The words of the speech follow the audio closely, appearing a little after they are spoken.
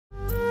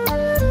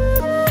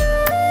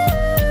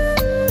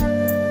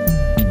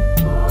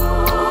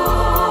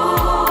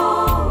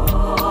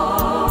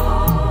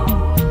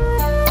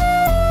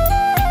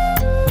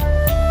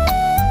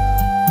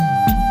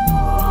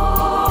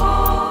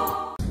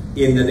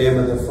In the name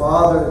of the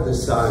Father, the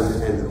Son,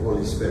 and the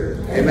Holy Spirit.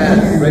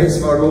 Amen. The grace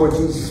of our Lord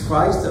Jesus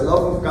Christ, the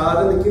love of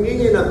God, and the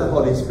communion of the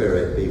Holy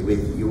Spirit be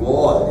with you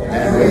all.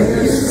 And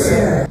with your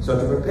spirit.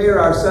 So to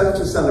prepare ourselves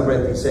to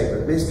celebrate these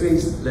sacred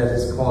mysteries, let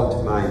us call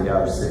to mind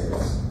our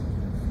sins.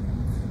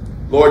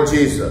 Lord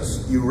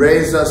Jesus, you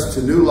raise us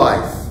to new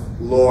life.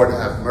 Lord,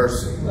 have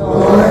mercy.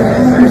 Lord,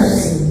 have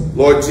mercy.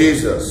 Lord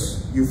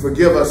Jesus, you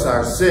forgive us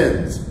our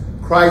sins.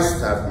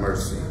 Christ, have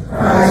mercy.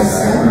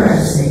 Christ, have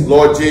mercy.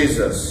 Lord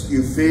Jesus,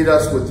 you feed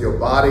us with your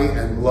body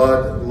and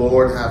blood.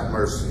 Lord, have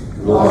mercy.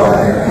 Lord,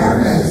 have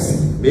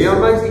mercy. May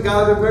Almighty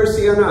God have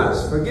mercy on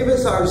us, forgive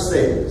us our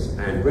sins,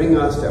 and bring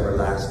us to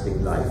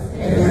everlasting life.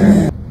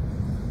 Amen.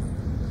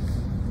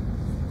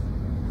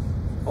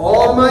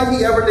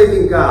 Almighty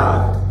ever-living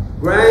God,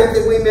 grant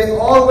that we may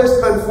always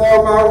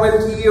conform our will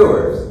to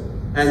yours,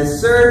 and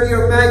serve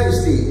your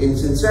majesty in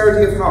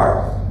sincerity of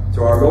heart,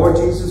 through our Lord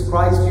Jesus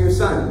Christ, your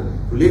Son,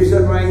 who lives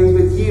and reigns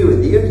with you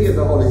in the unity of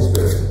the Holy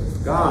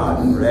Spirit,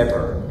 God,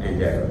 forever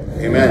and ever.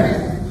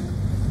 Amen.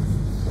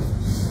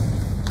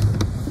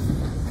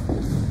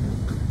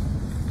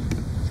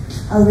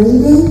 A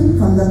reading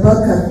from the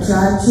book of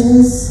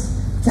Judges,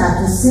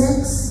 chapter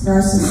 6,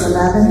 verses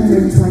 11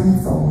 through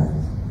 24.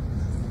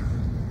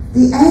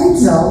 The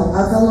angel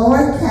of the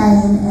Lord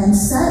came and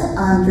sat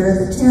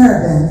under the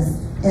terebinth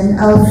in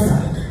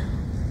Ophrah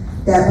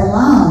that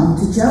belonged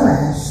to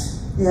Joash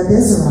the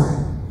Abiezrite.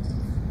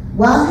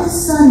 While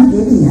his son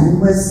Gideon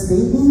was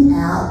beating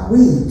out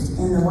wheat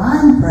in the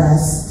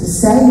winepress to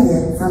save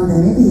it from the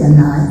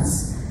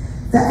Midianites,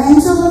 the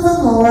angel of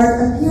the Lord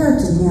appeared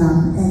to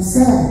him and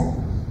said,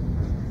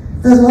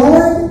 "The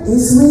Lord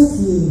is with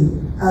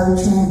you, O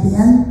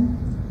champion."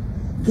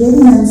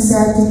 Gideon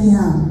said to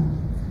him,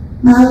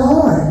 "My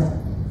Lord,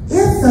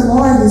 if the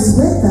Lord is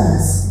with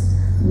us,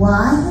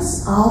 why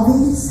has all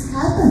this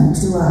happened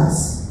to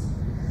us?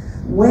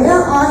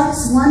 Where are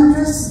his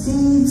wondrous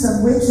deeds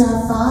of which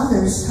our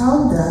fathers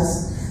told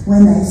us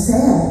when they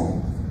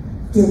said,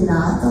 'Did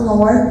not the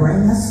Lord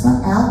bring us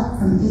out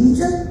from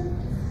Egypt?'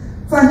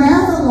 For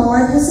now the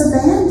Lord has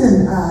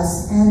abandoned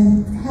us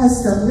and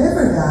has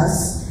delivered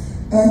us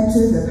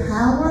into the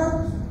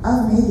power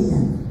of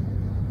Midian."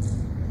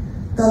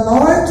 The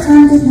Lord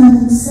turned to him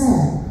and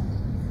said,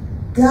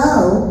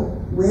 "Go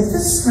with the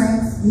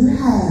strength you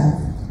have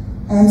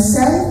and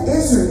save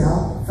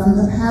Israel from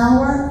the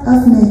power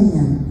of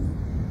Midian.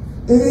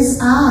 It is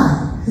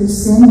I who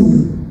send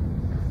you."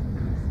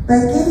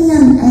 But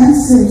Gideon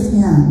answered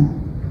him,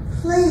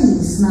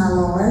 "Please, my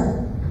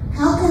Lord,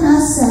 how can I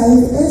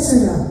save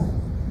Israel?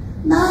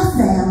 My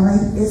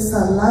family is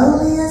the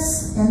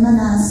lowliest in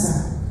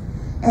Manasseh,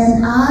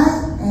 and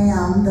I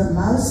am the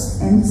most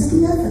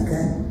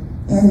insignificant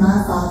in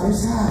my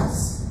father's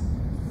house."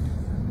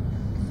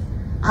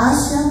 "I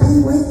shall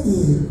be with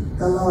you,"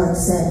 the Lord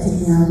said to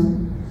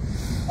him,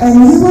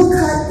 "and you will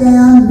cut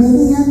down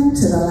Midian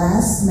to the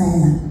last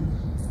man."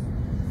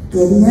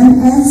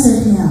 Gideon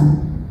answered him,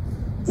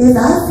 "If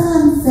I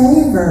find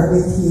favor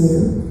with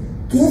you,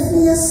 give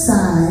me a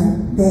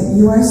sign that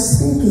you are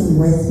speaking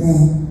with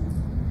me.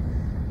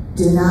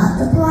 Do not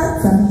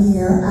depart from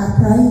here,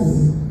 I pray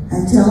you,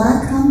 until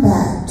I come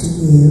back to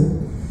you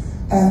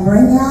and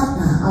bring out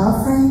my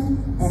offering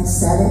and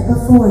set it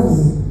before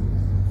you."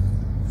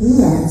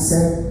 He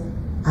answered,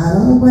 "I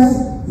will await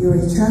your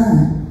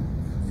return."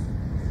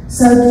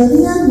 So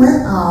Gideon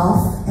went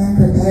off and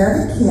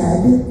prepared a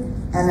kid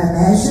and a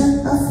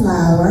measure of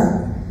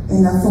flour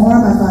in the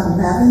form of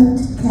unleavened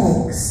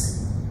cakes.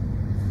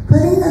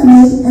 Putting the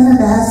meat in a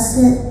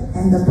basket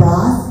and the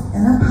broth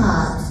in a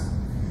pot,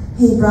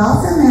 he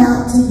brought them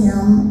out to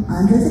him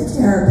under the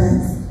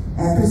terebinth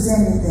and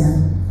presented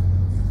them.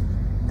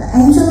 The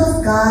angel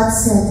of God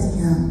said to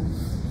him,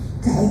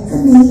 "Take the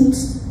meat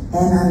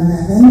and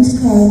unleavened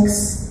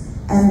cakes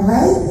and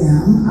lay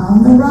them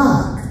on the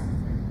rock,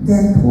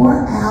 then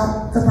pour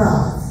out the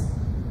broth."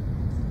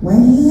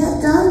 When he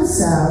had done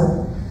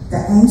so,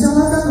 the angel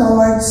of the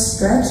Lord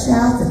stretched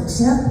out the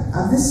tip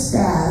of the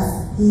staff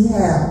he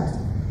held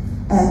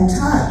and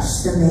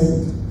touched the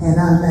meat and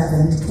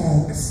unleavened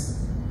cakes.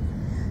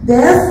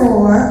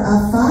 Therefore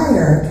a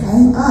fire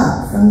came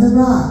up from the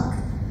rock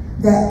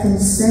that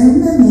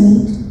consumed the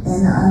meat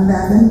and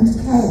unleavened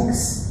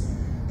cakes,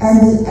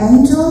 and the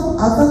angel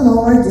of the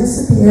Lord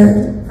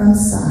disappeared from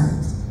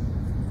sight.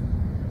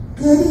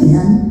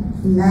 Gideon,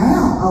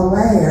 now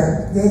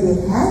aware that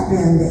it had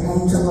been the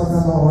angel of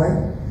the Lord,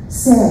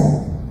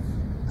 said,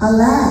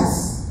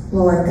 "Alas,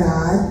 Lord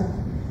God,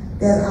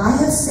 that I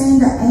have seen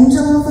the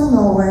angel of the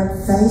Lord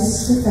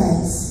face to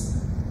face."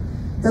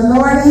 The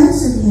Lord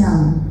answered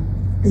him,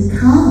 "Be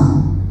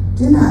calm,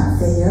 do not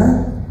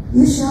fear,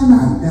 you shall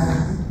not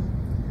die."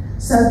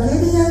 So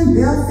Gideon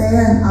built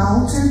there an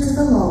altar to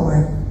the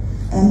Lord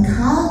and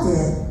called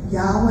it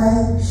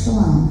Yahweh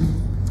Shalom.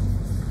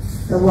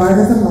 The word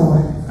of the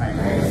Lord.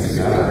 Thanks be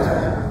to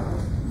God.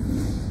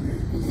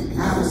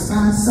 Our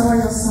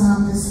responsorial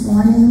psalm this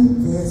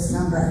morning is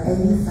number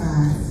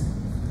 85.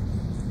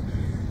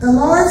 The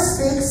Lord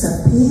speaks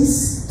of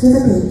peace to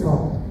the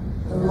people.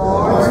 The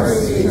Lord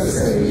speaks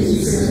of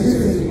peace to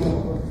the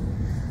people.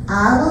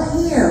 I will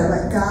hear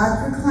what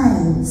God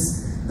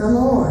proclaims, the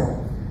Lord,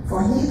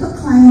 for he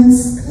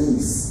proclaims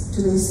peace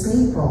to his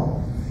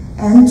people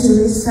and to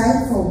his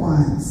faithful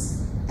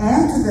ones,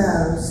 and to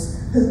those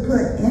who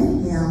put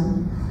in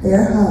him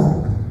their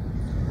hope.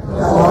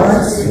 The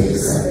Lord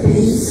speaks of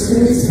peace to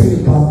his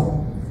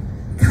people.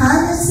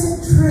 Kindness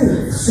and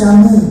truth shall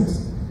meet,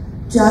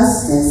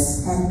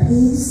 justice and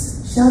peace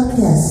shall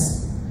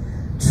kiss.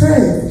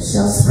 Truth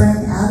shall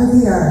spring out of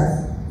the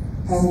earth,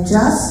 and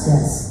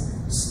justice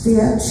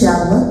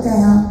shall look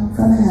down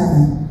from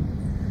heaven.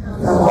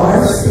 The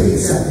Lord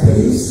speaks of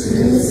peace to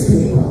his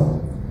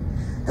people.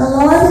 The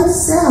Lord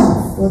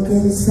himself will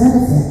give his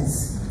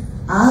benefits.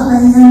 Our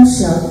land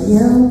shall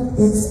yield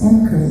its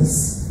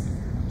increase.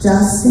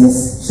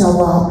 Justice shall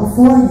walk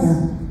before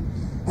him,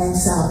 and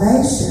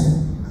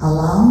salvation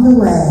along the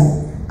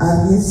way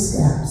of his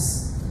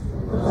steps.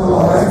 The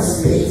Lord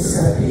speaks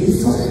of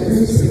peace to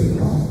his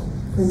people.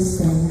 Please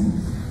stand.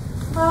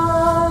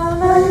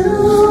 Hallelujah,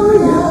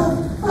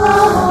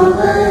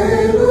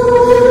 hallelujah,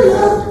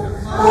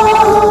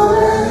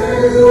 hallelujah.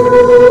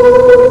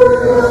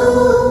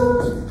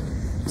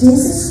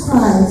 Jesus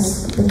Christ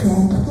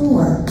became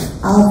poor,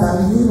 although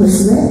he was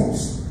rich,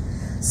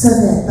 so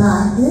that by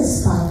his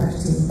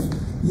poverty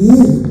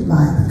you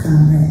might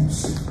become rich.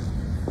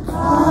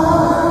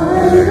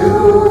 Hallelujah,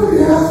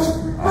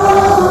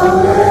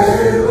 hallelujah,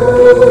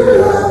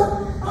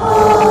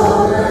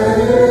 hallelujah.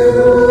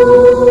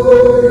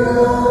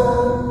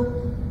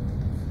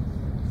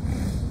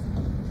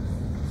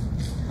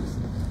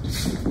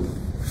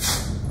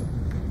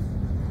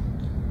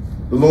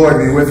 The Lord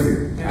be with you.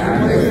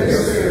 And with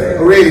your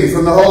spirit. A reading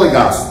from the Holy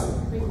Gospel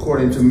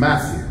according to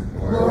Matthew.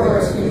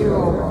 Glory to you,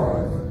 O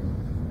Lord.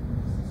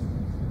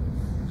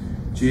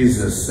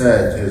 Jesus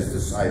said to his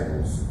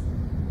disciples,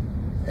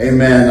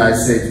 Amen, I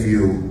say to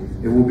you,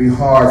 it will be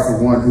hard for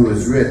one who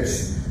is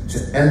rich to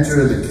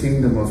enter the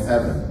kingdom of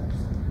heaven.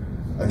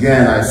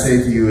 Again, I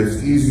say to you,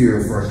 it's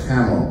easier for a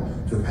camel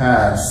to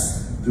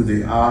pass through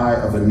the eye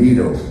of a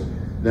needle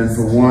than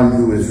for one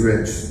who is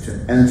rich to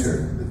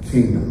enter the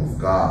kingdom of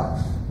God.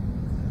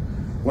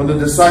 When the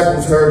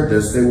disciples heard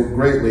this, they were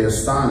greatly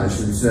astonished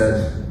and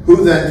said,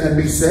 Who then can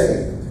be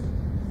saved?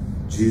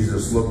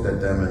 Jesus looked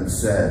at them and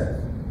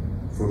said,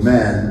 For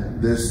men,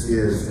 this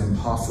is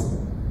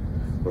impossible,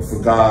 but for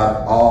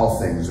God, all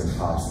things are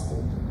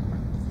possible.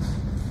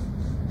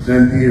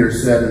 Then Peter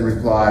said in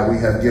reply, We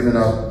have given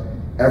up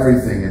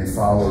everything and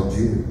followed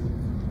you.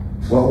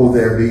 What will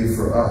there be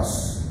for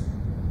us?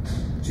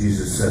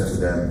 Jesus said to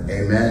them,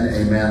 Amen,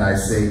 amen, I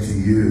say to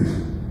you,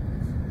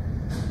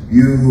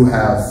 you who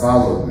have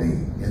followed me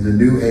in the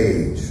new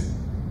age,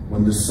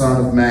 when the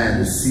Son of Man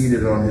is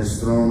seated on his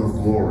throne of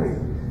glory,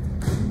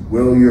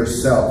 will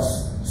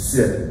yourselves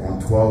sit on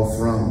 12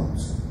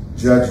 thrones,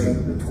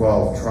 judging the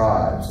 12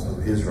 tribes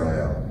of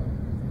Israel.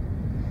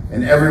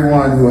 And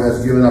everyone who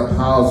has given up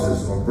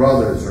houses or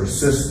brothers or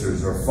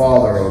sisters or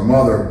father or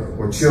mother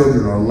or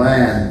children or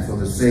land for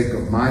the sake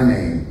of my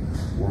name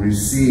will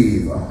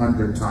receive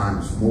 100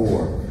 times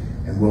more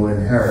and will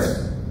inherit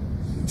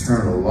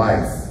eternal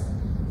life.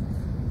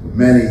 But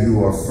many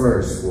who are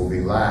first will be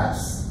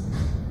last,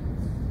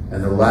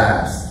 and the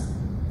last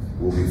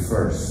will be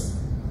first.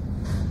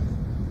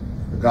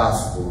 The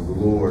Gospel of the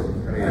Lord.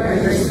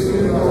 Praise to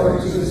you,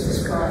 Lord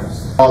Jesus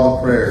Christ. All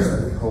the prayers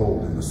that we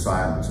hold in the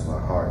silence of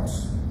our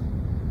hearts.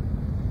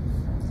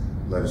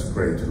 Let us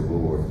pray to the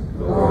Lord.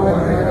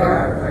 Lord, hear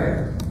our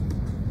prayer.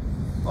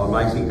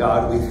 Almighty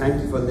God, we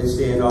thank you for this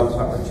day and all its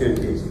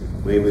opportunities.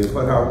 May we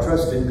put our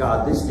trust in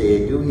God this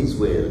day, do his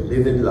will,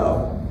 live in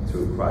love,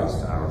 through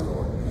Christ our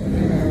Lord.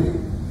 Amen.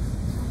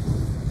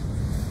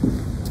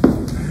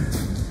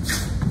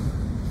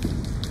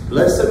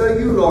 Blessed are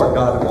you, Lord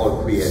God of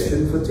all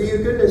creation, for to your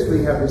goodness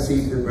we have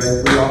received the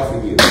bread we offer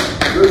you.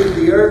 Fruit of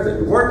the earth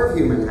and work of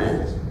human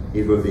hands,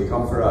 it will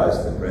become for us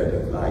the bread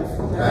of life.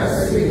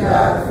 Blessed be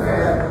God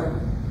forever.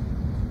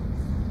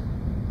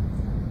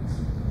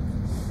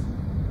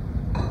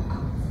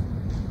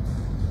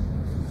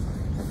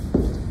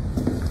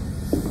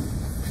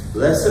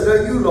 Blessed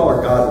are you,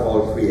 Lord God of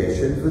all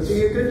creation, for to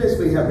your goodness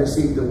we have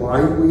received the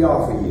wine we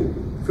offer you.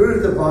 Fruit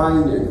of the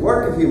vine and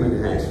work of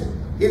human hands,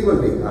 it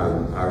will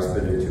become our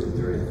spiritual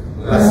drink.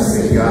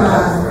 Blessed be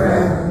God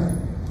forever.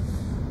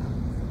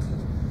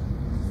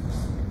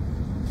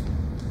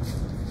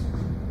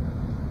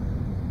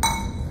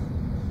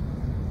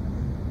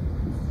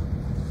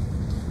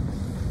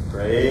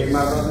 Pray,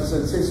 my brothers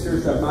and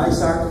sisters, that my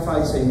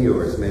sacrifice and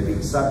yours may be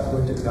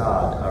acceptable to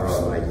God, our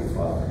Almighty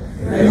Father.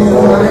 May the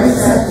Lord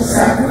accept the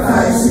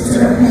sacrifice at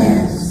your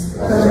hands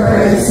for the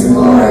praise and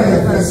glory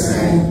of his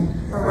name,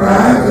 for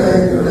our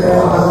good and for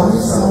all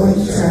his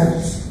holy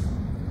church.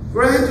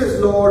 Grant us,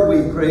 Lord,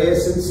 we pray, a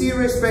sincere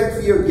respect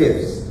for your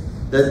gifts,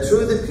 that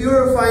through the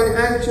purifying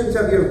actions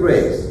of your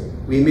grace,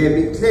 we may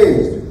be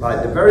cleansed by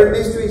the very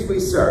mysteries we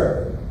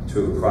serve,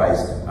 through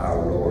Christ our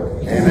Lord.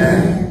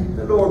 Amen.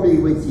 The Lord be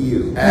with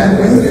you. And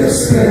with your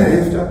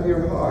spirit. Lift up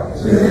your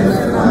hearts. We lift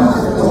them up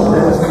to the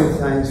Let us Lord. give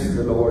thanks to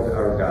the Lord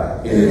our God.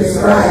 right. It is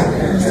right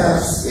and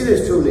just. It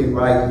is truly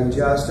right and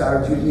just,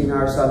 our duty and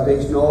our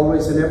salvation,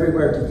 always and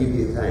everywhere to give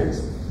you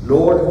thanks,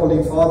 Lord,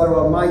 Holy Father,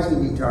 Almighty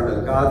and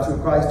Eternal God,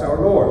 through Christ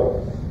our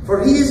Lord.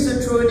 For he is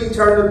the true and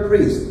eternal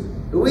priest,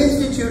 who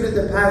instituted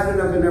the pattern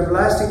of an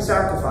everlasting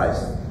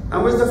sacrifice,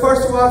 and was the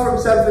first to offer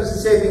himself as a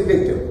saving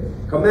victim,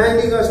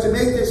 commanding us to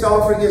make this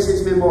offering as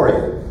his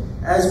memorial.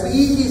 As we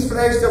eat his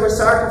flesh that was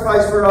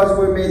sacrificed for us,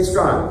 we are made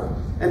strong.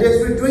 And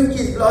as we drink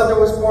his blood that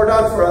was poured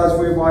out for us,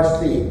 we are washed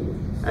clean.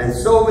 And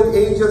so with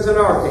angels and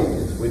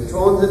archangels, with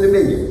thrones and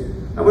dominions,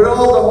 and with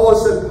all the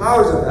hosts and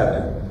powers of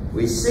heaven,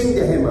 we sing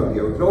the hymn of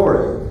your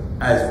glory,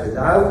 as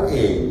without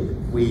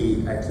end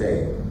we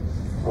acclaim.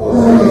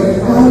 Holy,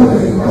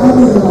 holy,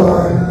 holy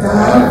Lord,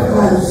 God of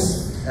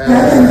hosts,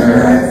 heaven and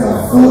earth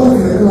are full of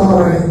your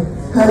glory.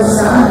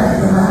 Hosanna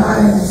in the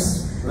highest.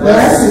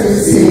 Blessed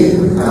is he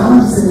who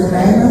comes in the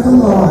name of the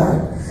Lord.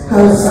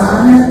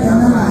 Hosanna in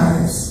the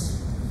highest.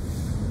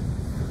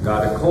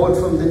 Got a quote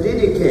from the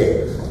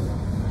Divinity.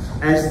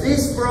 As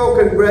this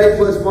broken bread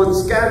was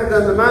once scattered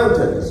on the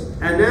mountains,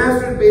 and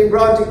after being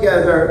brought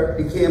together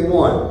became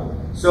one,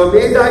 so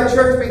may thy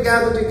church be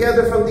gathered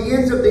together from the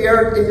ends of the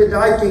earth into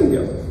thy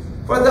kingdom.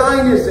 For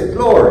thine is the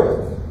glory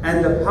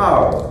and the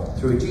power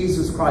through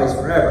Jesus Christ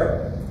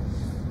forever.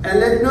 And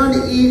let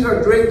none eat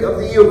or drink of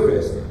the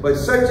Eucharist, but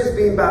such as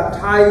being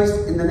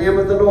baptized in the name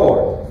of the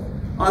Lord.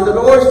 On the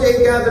Lord's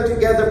day gather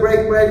together,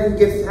 break bread and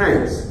give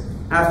thanks,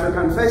 after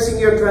confessing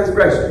your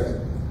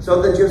transgressions,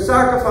 so that your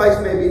sacrifice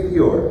may be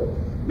pure.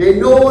 May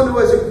no one who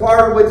has a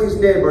quarrel with his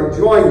neighbor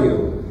join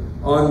you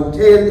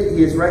until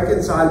he is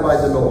reconciled by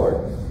the Lord.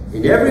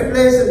 In every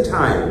place and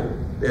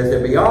time, let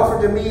there be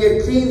offered to me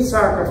a clean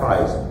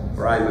sacrifice,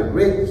 for I am a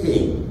great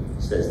king,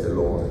 says the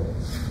Lord.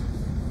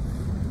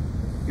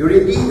 You are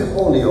indeed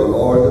holy, O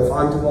Lord, the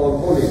fount of all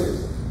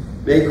holiness.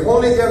 Make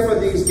holy therefore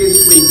these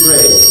gifts, we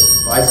pray,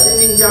 by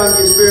sending down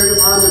your Spirit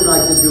upon them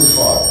like the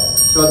dewfall,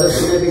 so that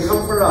they may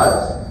become for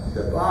us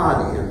the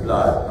body and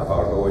blood of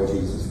our Lord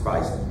Jesus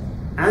Christ.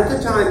 At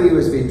the time he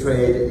was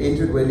betrayed and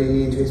entered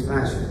willingly into his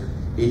passion,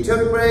 he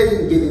took bread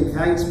and giving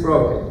thanks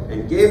broke it,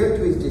 and gave it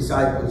to his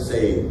disciples,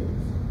 saying,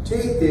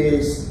 Take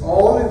this,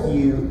 all of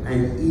you,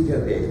 and eat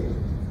of it,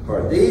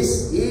 for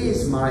this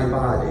is my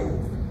body,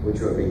 which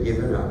will be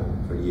given up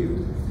for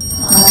you.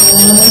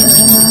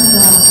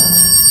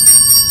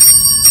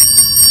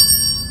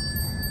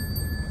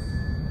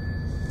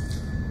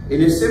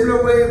 In a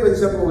similar way, when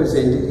supper was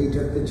ended, he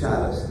took the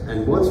chalice,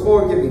 and once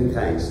more giving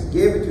thanks, he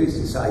gave it to his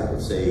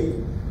disciples,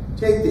 saying,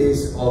 Take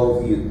this, all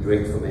of you,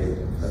 drink from it,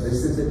 for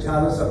this is the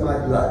chalice of my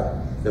blood,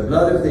 the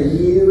blood of the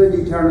new and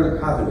eternal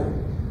covenant,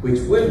 which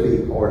will be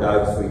poured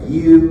out for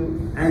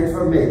you and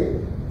for many,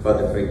 for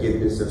the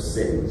forgiveness of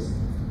sins.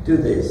 Do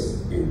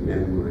this in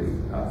memory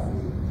of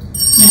me.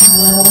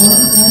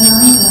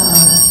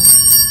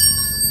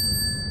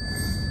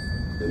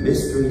 The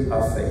mystery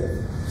of faith.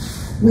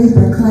 We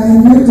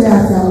proclaim your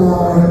death, O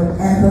Lord,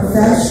 and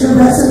profess your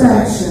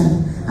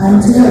resurrection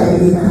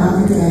until you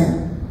come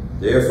again.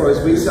 Therefore, as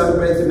we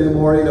celebrate the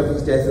memorial of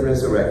his death and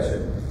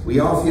resurrection, we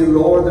offer you,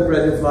 Lord, the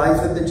bread of life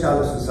and the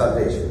chalice of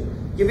salvation,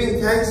 giving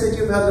thanks that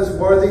you've held us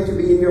worthy to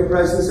be in your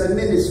presence and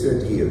minister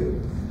to you.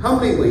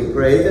 Humbly we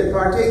pray that,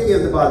 partaking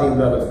of the body and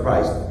blood of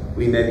Christ,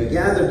 we may be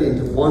gathered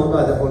into one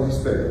by the Holy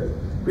Spirit.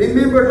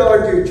 Remember,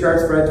 Lord, your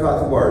church spread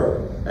throughout the world,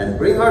 and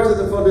bring her to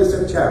the fullness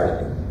of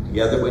charity,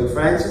 together with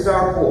Francis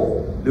our Pope,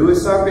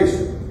 Louis our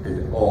Bishop,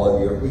 and all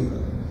your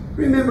people.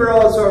 Remember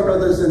also our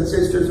brothers and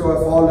sisters who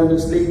have fallen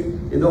asleep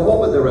in the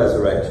hope of the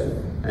resurrection,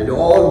 and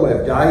all who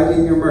have died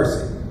in your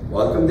mercy.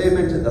 Welcome them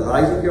into the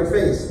light of your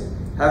face.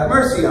 Have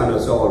mercy on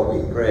us all,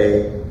 we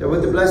pray, that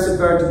with the Blessed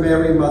Virgin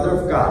Mary, Mother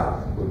of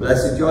God, with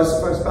Blessed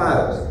Joseph our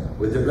spouse,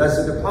 with the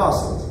blessed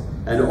apostles,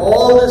 and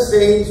all the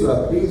saints who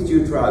have pleased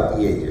you throughout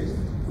the ages,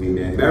 we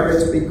may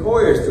merit to be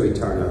co-heirs to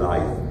eternal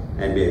life,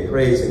 and may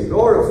praise and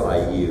glorify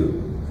you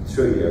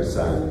through your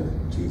Son,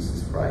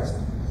 Jesus Christ.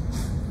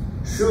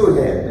 Through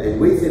him, and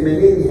with him,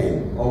 and in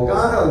him, O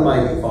God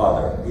Almighty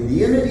Father, in the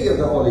unity of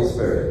the Holy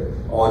Spirit,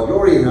 all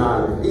glory and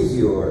honor is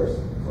yours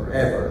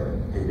forever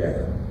and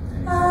ever.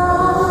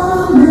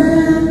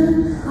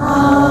 Amen.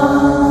 Amen.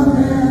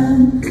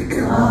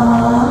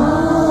 Amen.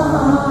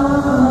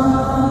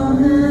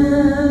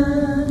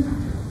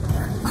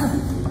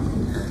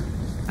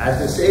 At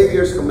the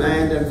Saviour's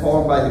command and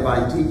formed by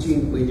divine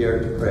teaching, we dare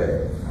to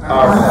pray.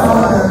 Our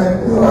Father,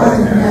 who art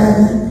in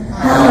heaven,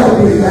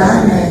 hallowed be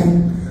thy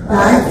name.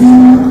 Thy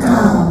kingdom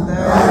come,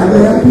 thy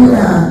will be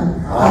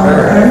done, on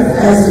earth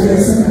as it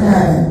is in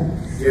heaven.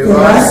 Give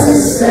us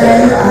this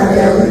day our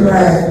daily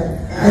bread,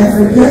 and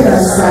forgive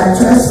us our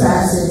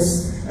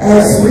trespasses,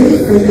 as we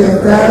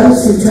forgive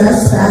those who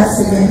trespass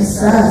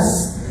against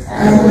us.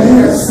 And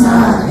lead us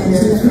not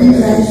into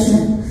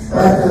temptation,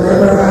 but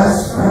deliver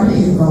us from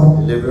evil.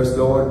 Deliver us,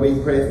 Lord, we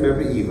pray, from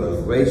every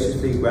evil.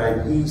 Graciously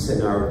grant peace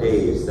in our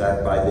days,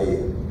 that by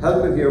the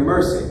help of your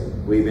mercy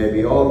we may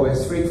be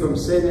always free from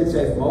sin and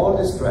safe from all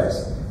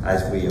distress,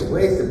 as we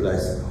await the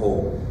blessed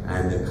hope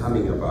and the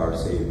coming of our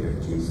Savior,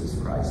 Jesus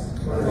Christ.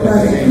 For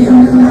the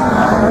kingdom,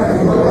 power,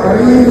 and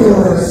glory are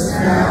yours,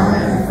 now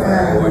and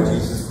forever. Lord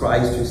Jesus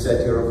Christ, who said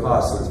to your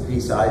apostles,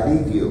 peace I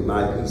leave you,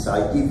 my peace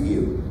I give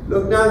you,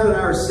 look not on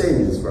our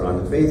sins, but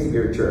on the faith of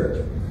your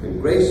church,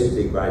 and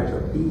graciously grant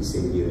your peace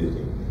and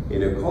unity,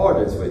 in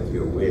accordance with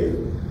your will,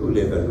 who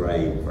live and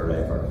reign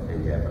forever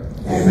and ever.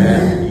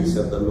 Amen. The peace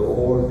of the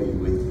Lord be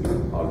with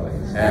you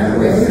always. And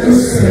with your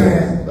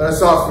spirit. Let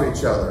us offer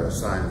each other a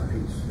sign of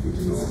peace.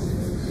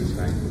 Peace,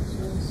 thank you.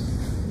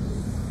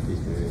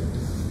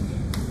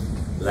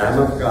 Lamb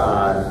of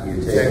God,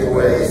 you take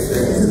away the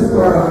sins of the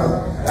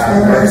world,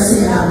 have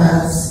mercy on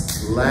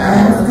us.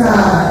 Lamb of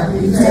God,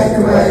 you take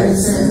away the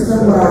sins of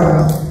the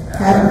world,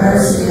 have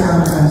mercy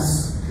on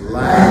us.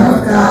 Lamb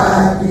of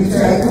God, you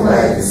take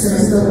away the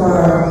sins of the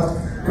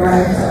world,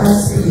 grant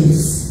us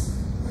peace.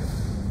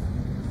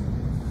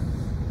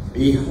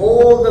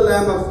 Behold the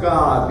Lamb of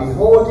God,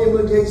 behold him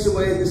who takes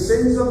away the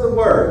sins of the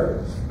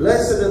world.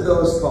 Blessed are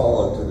those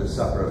called to the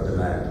supper of the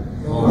Lamb.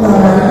 Lord,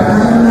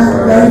 I am not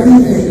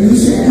worthy that you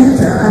should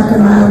enter under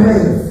my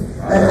roof,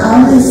 but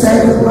only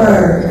say the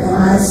word, and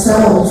my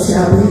soul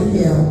shall be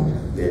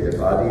healed. May the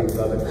body and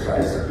blood of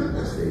Christ keep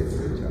us safe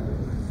for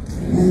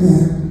eternity.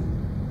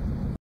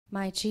 Amen.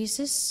 My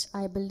Jesus,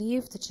 I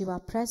believe that you are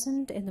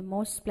present in the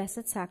most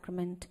blessed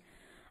sacrament.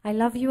 I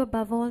love you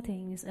above all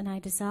things, and I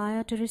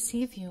desire to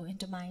receive you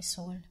into my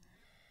soul.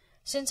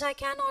 Since I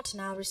cannot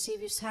now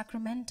receive you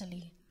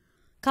sacramentally,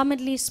 come at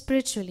least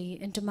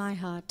spiritually into my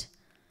heart.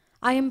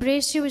 I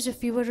embrace you as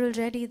if you were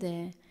already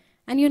there,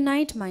 and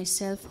unite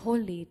myself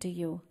wholly to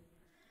you.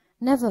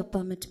 Never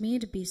permit me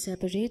to be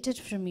separated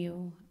from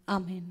you.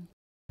 Amen.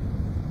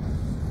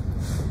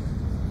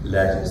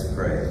 Let us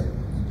pray.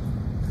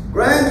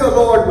 Grant, O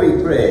Lord,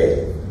 we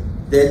pray,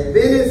 that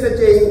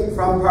benefiting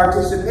from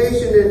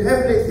participation in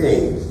heavenly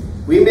things,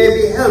 we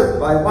may be helped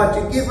by what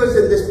you give us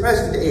in this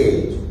present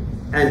age,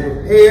 and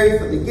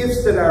prepared for the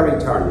gifts that are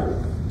eternal,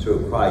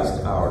 through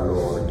Christ our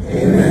Lord.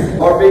 Amen.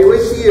 Lord be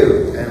with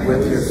you. And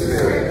with your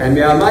spirit. And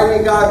may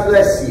Almighty God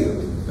bless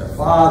you, the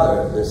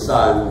Father, the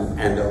Son,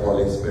 and the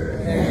Holy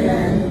Spirit.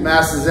 Amen.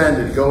 Mass is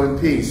ended. Go in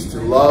peace to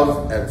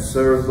love and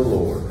serve the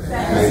Lord.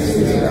 Thanks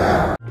be